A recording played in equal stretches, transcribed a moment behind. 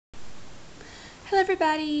Hello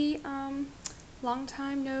everybody. Long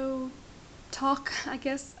time no talk, I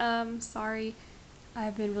guess. Sorry.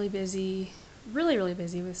 I've been really busy, really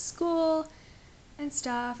busy with school and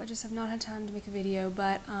stuff. I just have not had time to make a video,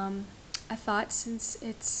 but I thought since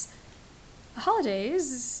it's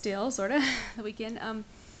holidays still, sort of, the weekend,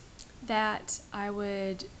 that I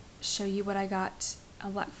would show you what I got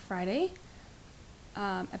on Black Friday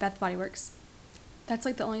at Bath Body Works. That's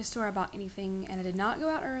like the only store I bought anything, and I did not go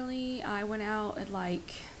out early. I went out at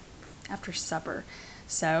like after supper.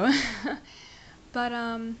 So, but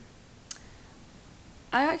I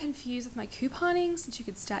got confused with my couponing since you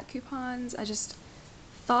could stack coupons. I just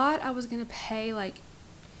thought I was gonna pay like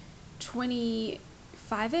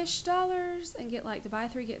 25-ish dollars and get like the buy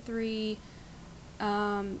three get three,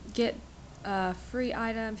 get a free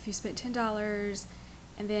item if you spent $10,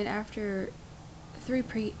 and then after 3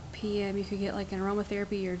 p.m. you could get like an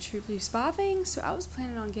aromatherapy or True Blue spa thing. So I was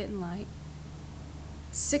planning on getting like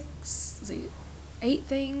eight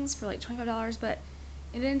things for like $25, but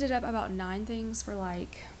it ended up about 9 things for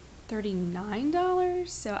like $39.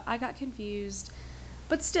 So I got confused,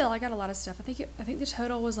 but still I got a lot of stuff. I think the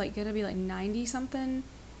total was like gonna be like 90 something,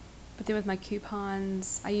 but then with my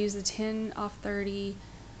coupons I used the 10 off 30,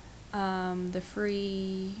 the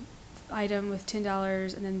free item with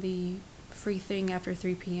 $10, and then the free thing after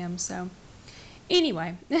 3 p.m. So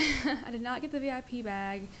anyway, I did not get the VIP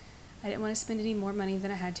bag. I didn't want to spend any more money than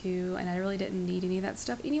I had to, and I really didn't need any of that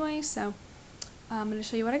stuff anyway. So I'm going to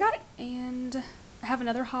show you what I got, and I have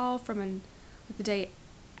another haul from like the day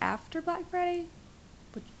after Black Friday,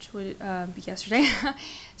 which would be yesterday.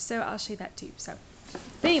 So I'll show you that too. So,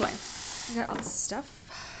 but anyway, I got all this stuff.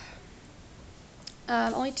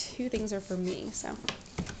 Only 2 things are for me. So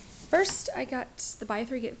first, I got the buy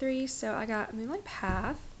 3 get 3. So I got Moonlight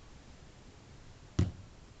Path,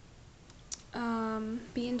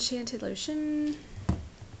 Be Enchanted lotion,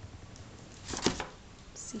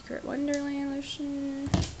 Secret Wonderland lotion,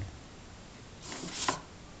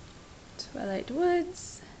 Twilight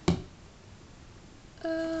Woods,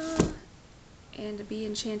 and a Be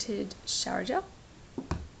Enchanted shower gel.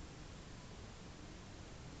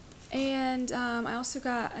 And I also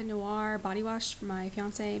got a Noir body wash for my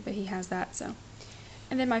fiance, but he has that, so.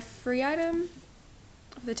 And then my free item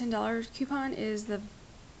of the $10 coupon is the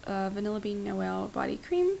Vanilla Bean Noel body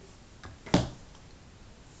cream.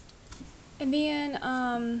 And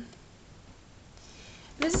then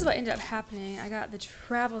this is what ended up happening. I got the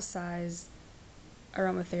travel size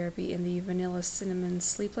aromatherapy in the vanilla cinnamon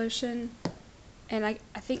sleep lotion, and I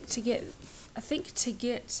think to get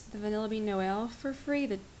the Vanilla Bean Noel for free,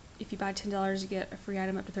 that if you buy $10 you get a free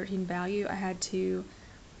item up to 13 value, I had to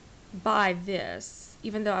buy this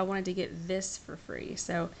even though I wanted to get this for free.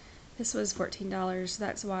 So this was $14, so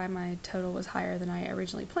that's why my total was higher than I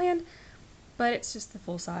originally planned, but it's just the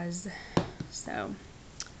full size. So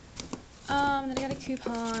then I got a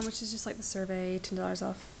coupon, which is just like the survey, $10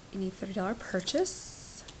 off any $30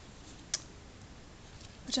 purchase,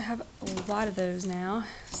 which I have a lot of those now.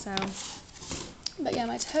 So, but yeah,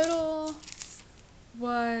 my total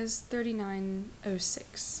was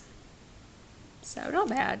 $39.06. So not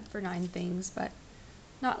bad for 9 things, but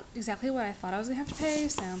not exactly what I thought I was gonna have to pay.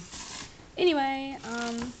 So anyway,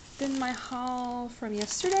 then my haul from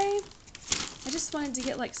yesterday, I just wanted to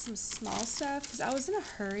get like some small stuff because I was in a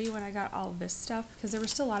hurry when I got all of this stuff because there were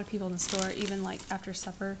still a lot of people in the store even like after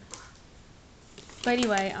supper. But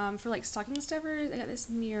anyway, for like stocking stuffers, I got this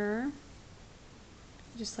mirror.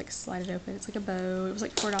 Just like slide it open. It's like a bow. It was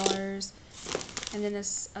like $4. And then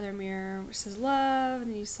this other mirror which says love,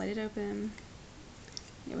 and then you slide it open.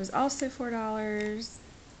 It was also $4.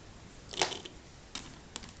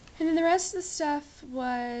 And then the rest of the stuff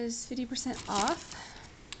was 50% off.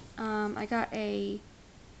 I got a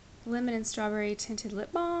lemon and strawberry tinted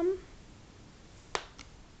lip balm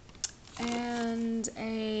and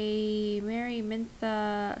a Mary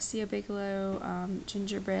Mintha Sia Bigelow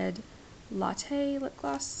gingerbread latte lip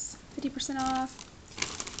gloss, 50% off.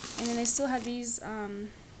 And then they still have these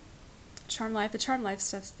Charm Life. The Charm Life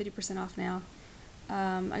stuff's 50% off now.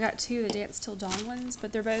 I got 2 of the Dance Till Dawn ones,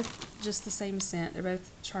 but they're both just the same scent. They're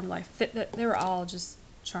both Charm Life. They were all just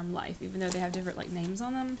Charm Life, even though they have different like names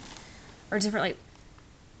on them, or different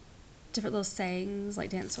little sayings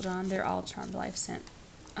like Dance Till Dawn. They're all Charm Life scent.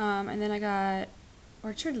 And then I got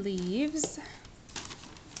Orchard Leaves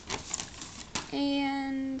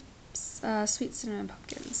and Sweet Cinnamon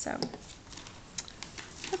Pumpkin. So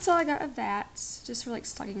that's all I got of that, just for like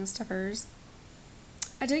stocking stuffers.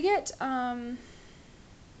 I did get some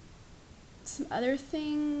other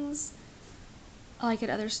things like at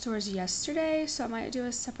other stores yesterday, so I might do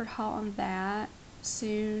a separate haul on that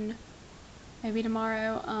soon. maybe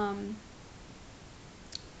tomorrow.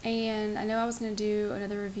 And I know I was gonna do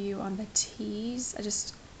another review on the teas.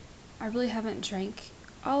 I really haven't drank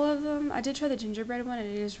all of them. I did try the gingerbread one, and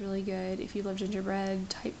it is really good. If you love gingerbread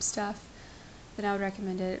type stuff, then I would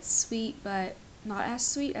recommend it. It's sweet, but not as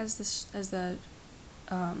sweet as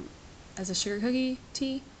um, the sugar cookie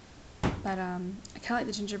tea. But I kind of like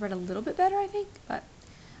the gingerbread a little bit better, I think. But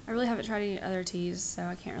I really haven't tried any other teas, so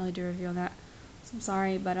I can't really do a review on that. So I'm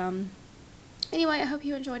sorry, but anyway, I hope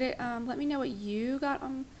you enjoyed it. Let me know what you got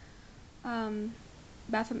on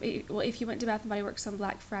if you went to Bath and Body Works on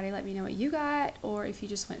Black Friday, let me know what you got. Or if you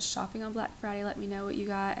just went shopping on Black Friday, let me know what you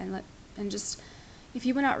got. And just if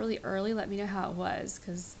you went out really early, let me know how it was,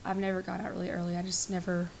 because I've never gone out really early. I just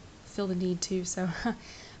never feel the need to. So, but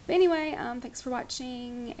anyway, thanks for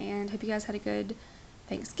watching, and hope you guys had a good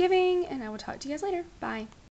Thanksgiving. And I will talk to you guys later. Bye.